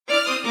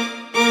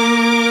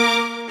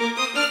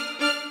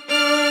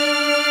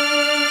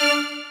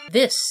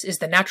This is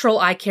the Natural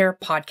Eye Care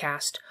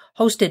Podcast,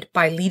 hosted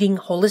by leading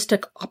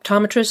holistic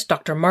optometrist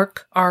Dr.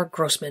 Mark R.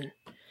 Grossman.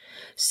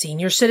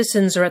 Senior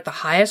citizens are at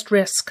the highest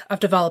risk of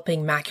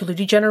developing macular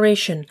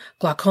degeneration,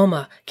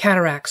 glaucoma,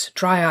 cataracts,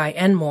 dry eye,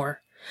 and more.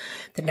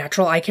 The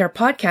Natural Eye Care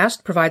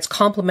Podcast provides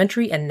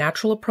complementary and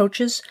natural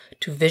approaches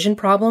to vision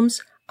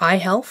problems, eye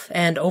health,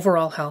 and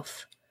overall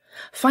health.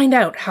 Find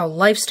out how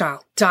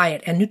lifestyle,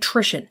 diet, and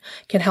nutrition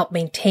can help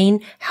maintain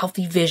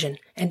healthy vision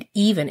and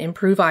even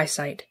improve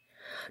eyesight.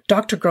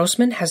 Dr.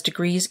 Grossman has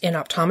degrees in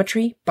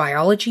optometry,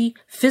 biology,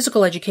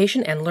 physical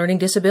education, and learning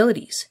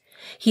disabilities.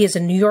 He is a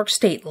New York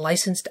State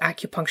licensed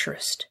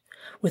acupuncturist.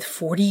 With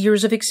 40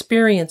 years of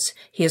experience,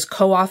 he has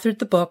co-authored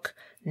the book,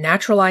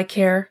 Natural Eye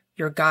Care,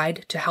 Your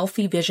Guide to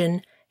Healthy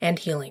Vision and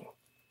Healing.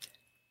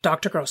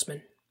 Dr.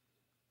 Grossman.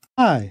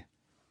 Hi,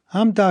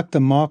 I'm Dr.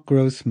 Mark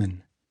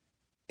Grossman,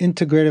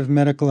 integrative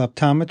medical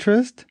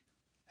optometrist,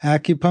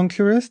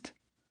 acupuncturist,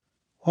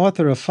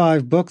 author of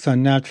 5 books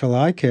on natural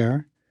eye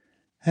care,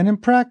 and in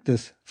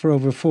practice for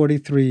over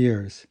 43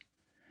 years.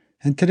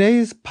 And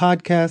today's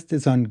podcast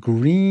is on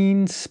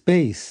green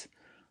space,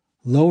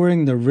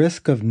 lowering the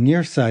risk of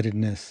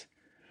nearsightedness.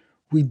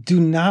 We do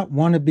not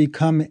want to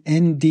become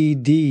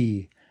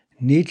NDD,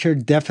 nature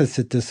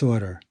deficit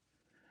disorder.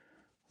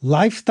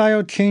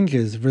 Lifestyle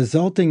changes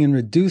resulting in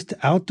reduced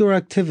outdoor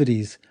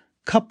activities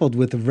coupled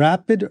with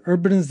rapid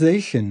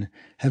urbanization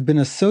have been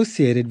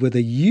associated with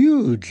a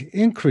huge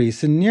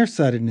increase in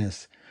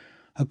nearsightedness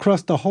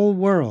across the whole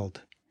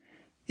world.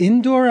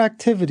 Indoor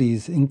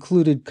activities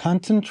included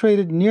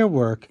concentrated near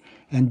work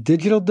and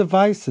digital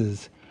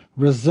devices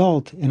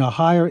result in a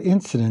higher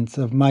incidence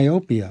of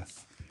myopia.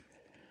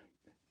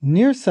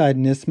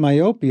 Nearsightedness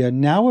myopia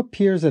now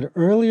appears at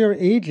earlier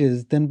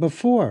ages than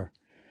before.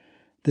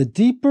 The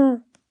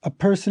deeper a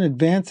person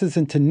advances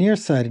into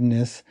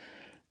nearsightedness,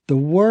 the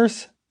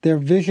worse their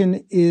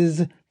vision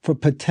is for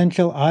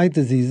potential eye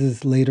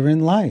diseases later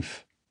in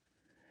life.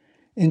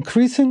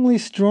 Increasingly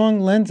strong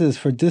lenses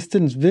for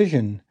distance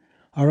vision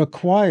are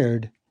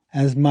acquired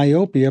as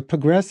myopia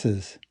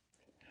progresses.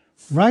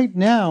 Right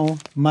now,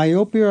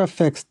 myopia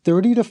affects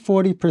 30 to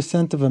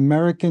 40% of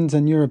Americans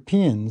and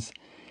Europeans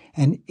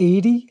and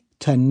 80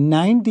 to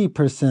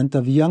 90%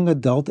 of young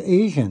adult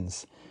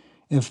Asians.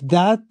 If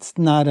that's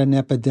not an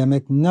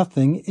epidemic,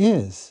 nothing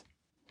is.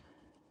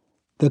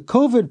 The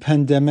COVID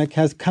pandemic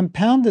has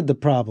compounded the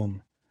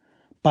problem.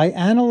 By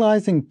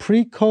analyzing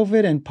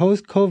pre-COVID and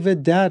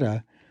post-COVID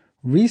data,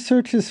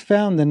 researchers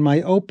found that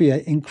myopia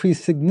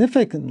increased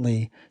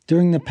significantly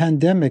during the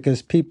pandemic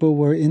as people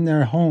were in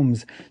their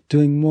homes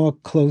doing more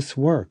close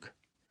work.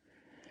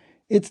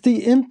 It's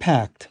the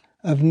impact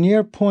of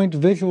near-point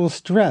visual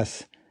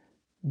stress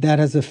that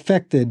has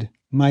affected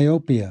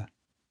myopia.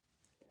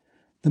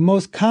 The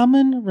most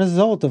common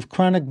result of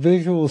chronic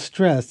visual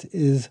stress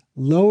is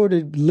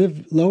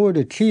lowered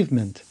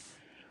achievement.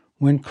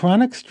 When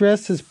chronic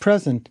stress is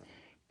present,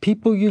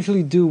 people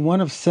usually do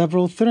one of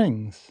several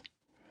things.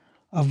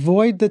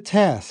 Avoid the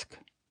task,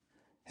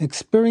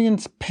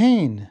 experience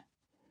pain,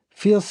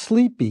 feel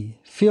sleepy,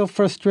 feel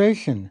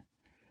frustration,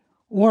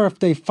 or if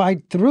they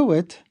fight through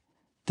it,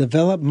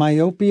 develop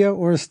myopia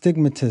or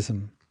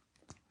astigmatism.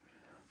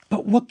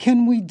 But what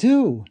can we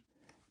do?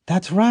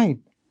 That's right,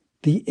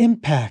 the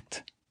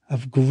impact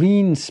of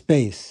green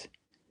space.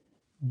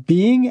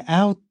 Being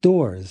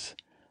outdoors,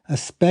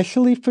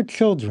 especially for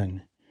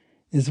children,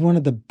 is one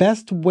of the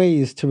best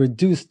ways to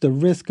reduce the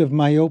risk of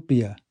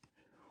myopia.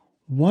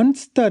 One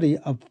study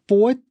of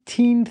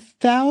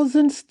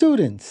 14,000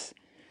 students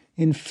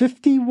in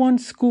 51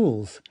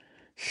 schools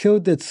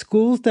showed that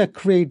schools that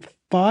create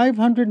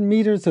 500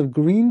 meters of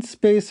green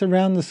space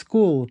around the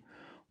school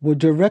were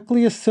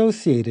directly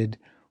associated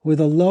with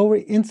a lower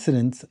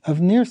incidence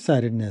of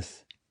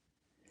nearsightedness.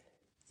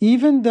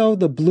 Even though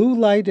the blue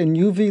light and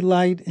UV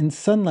light in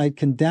sunlight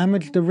can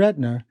damage the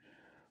retina,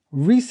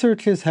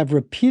 researchers have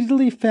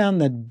repeatedly found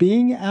that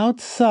being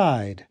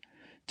outside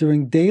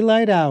during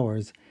daylight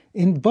hours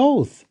in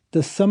both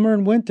the summer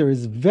and winter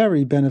is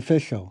very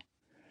beneficial.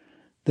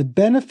 The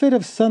benefit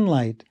of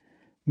sunlight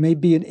may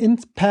be an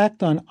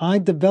impact on eye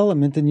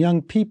development in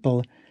young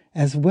people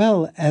as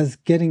well as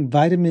getting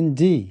vitamin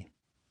D.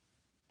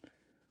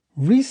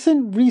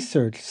 Recent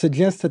research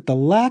suggests that the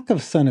lack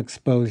of sun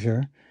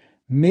exposure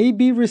may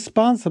be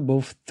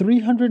responsible for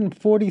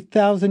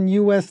 340,000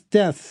 U.S.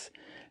 deaths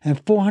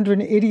and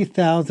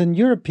 480,000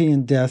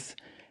 European deaths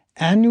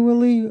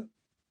annually,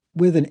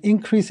 with an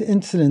increased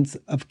incidence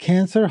of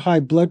cancer, high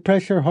blood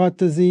pressure, heart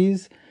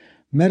disease,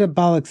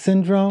 metabolic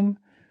syndrome,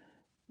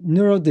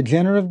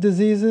 neurodegenerative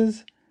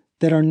diseases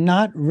that are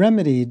not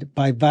remedied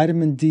by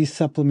vitamin D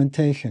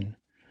supplementation.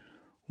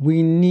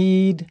 We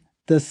need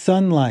the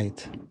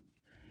sunlight.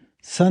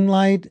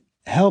 Sunlight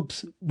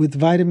helps with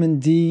vitamin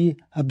D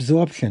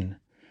absorption.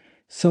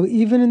 So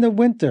even in the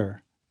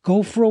winter,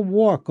 go for a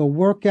walk or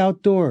work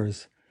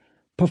outdoors.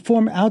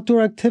 Perform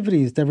outdoor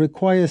activities that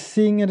require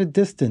seeing at a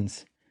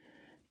distance.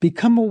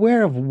 Become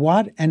aware of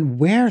what and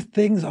where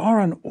things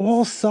are on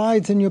all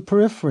sides in your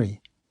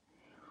periphery.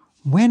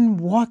 When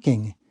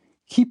walking,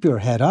 keep your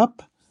head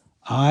up,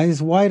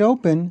 eyes wide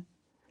open,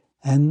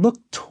 and look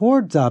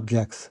towards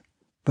objects,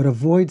 but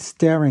avoid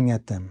staring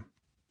at them.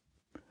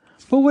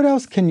 But what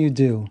else can you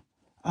do?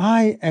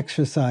 Eye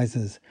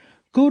exercises.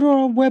 Go to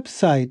our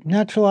website,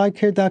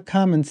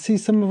 naturaleyecare.com, and see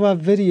some of our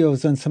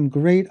videos on some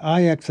great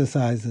eye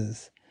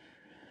exercises.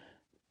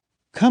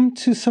 Come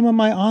to some of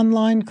my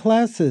online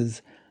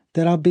classes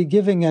that I'll be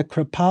giving at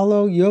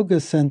Kripalu Yoga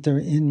Center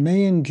in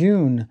May and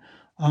June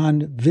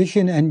on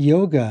vision and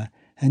yoga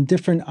and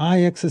different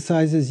eye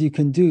exercises you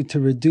can do to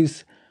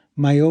reduce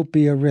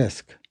myopia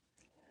risk.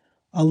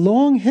 A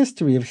long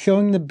history of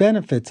showing the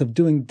benefits of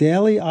doing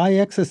daily eye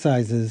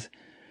exercises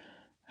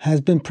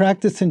has been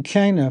practiced in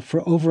China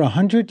for over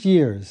 100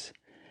 years,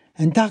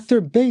 and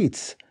Dr.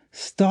 Bates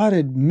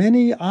started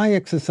many eye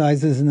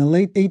exercises in the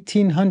late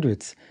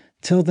 1800s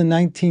till the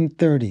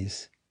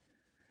 1930s.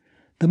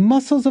 The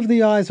muscles of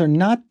the eyes are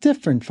not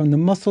different from the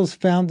muscles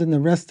found in the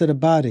rest of the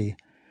body,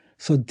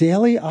 so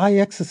daily eye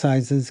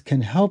exercises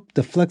can help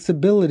the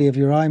flexibility of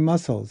your eye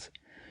muscles.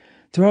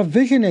 There are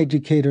vision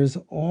educators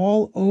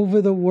all over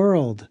the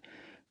world,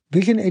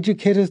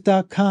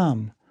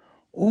 visioneducators.com,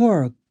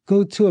 or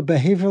go to a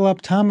behavioral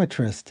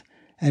optometrist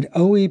at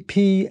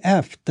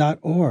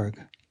oepf.org.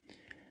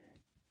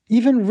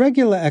 Even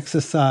regular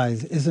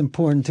exercise is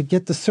important to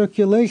get the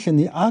circulation,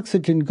 the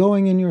oxygen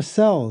going in your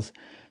cells,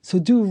 so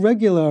do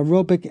regular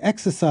aerobic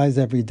exercise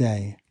every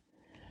day.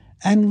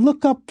 And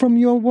look up from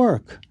your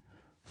work.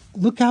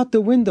 Look out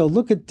the window,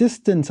 look at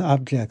distant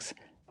objects.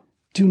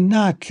 Do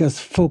not just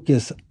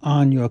focus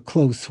on your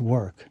close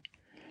work.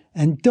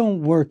 And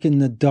don't work in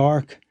the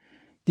dark.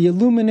 The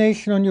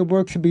illumination on your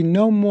work should be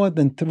no more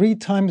than 3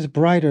 times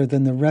brighter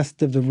than the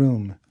rest of the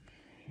room.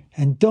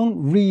 And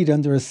don't read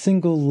under a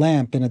single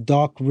lamp in a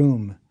dark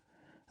room.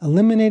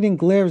 Eliminating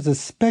glare is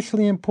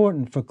especially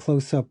important for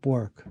close-up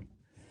work.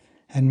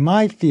 And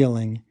my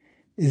feeling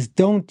is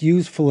don't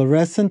use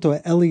fluorescent or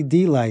LED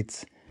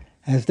lights,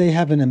 as they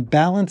have an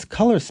imbalanced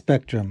color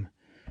spectrum,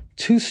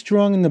 too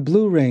strong in the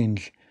blue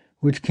range,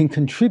 which can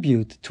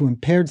contribute to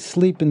impaired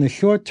sleep in the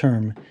short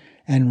term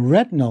and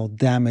retinal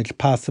damage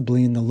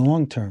possibly in the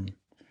long term.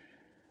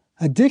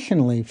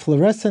 Additionally,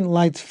 fluorescent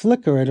lights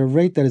flicker at a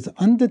rate that is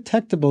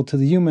undetectable to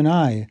the human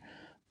eye,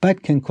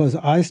 but can cause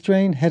eye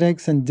strain,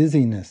 headaches, and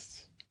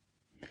dizziness.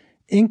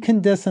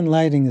 Incandescent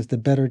lighting is the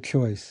better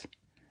choice.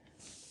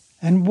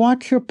 And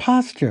watch your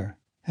posture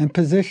and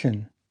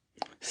position.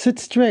 Sit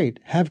straight,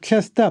 have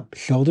chest up,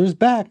 shoulders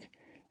back,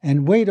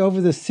 and weight over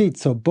the seat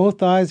so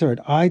both eyes are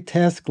at eye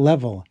task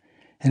level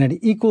and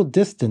at equal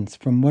distance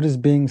from what is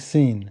being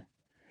seen.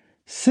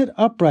 Sit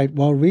upright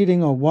while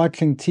reading or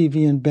watching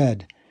TV in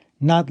bed,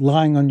 not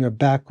lying on your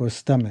back or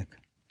stomach.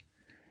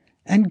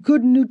 And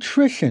good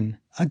nutrition,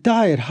 a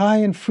diet high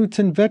in fruits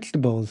and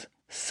vegetables,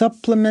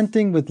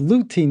 supplementing with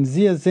lutein,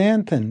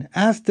 zeaxanthin,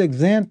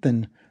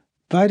 astaxanthin,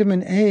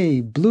 vitamin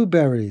A,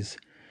 blueberries.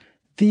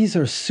 These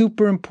are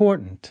super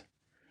important.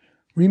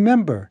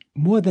 Remember,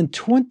 more than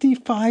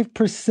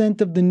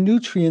 25% of the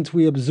nutrients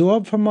we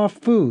absorb from our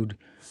food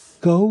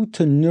go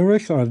to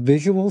nourish our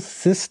visual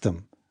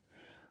system,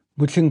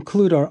 which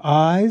include our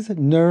eyes,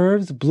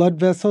 nerves, blood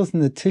vessels,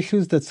 and the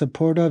tissues that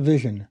support our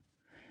vision.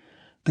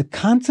 The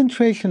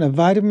concentration of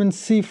vitamin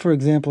C, for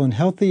example, in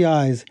healthy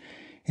eyes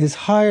is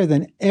higher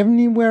than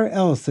anywhere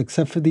else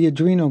except for the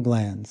adrenal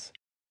glands.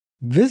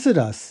 Visit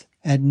us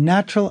at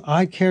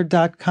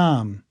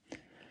naturaleyecare.com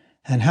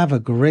and have a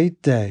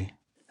great day.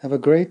 Have a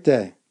great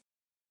day.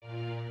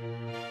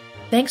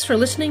 Thanks for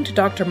listening to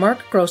Dr.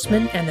 Mark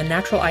Grossman and the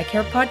Natural Eye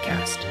Care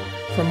Podcast.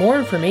 For more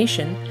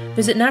information,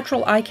 visit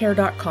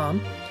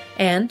naturaleyecare.com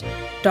and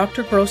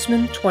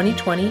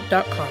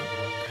drgrossman2020.com.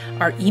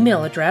 Our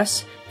email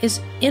address is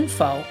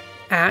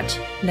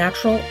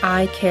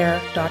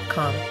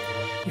info@naturaleyecare.com.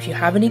 If you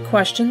have any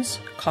questions,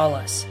 call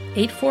us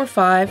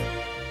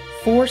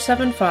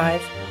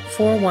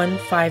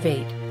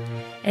 845-475-4158.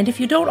 And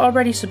if you don't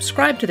already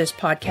subscribe to this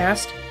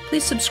podcast,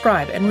 please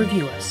subscribe and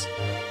review us.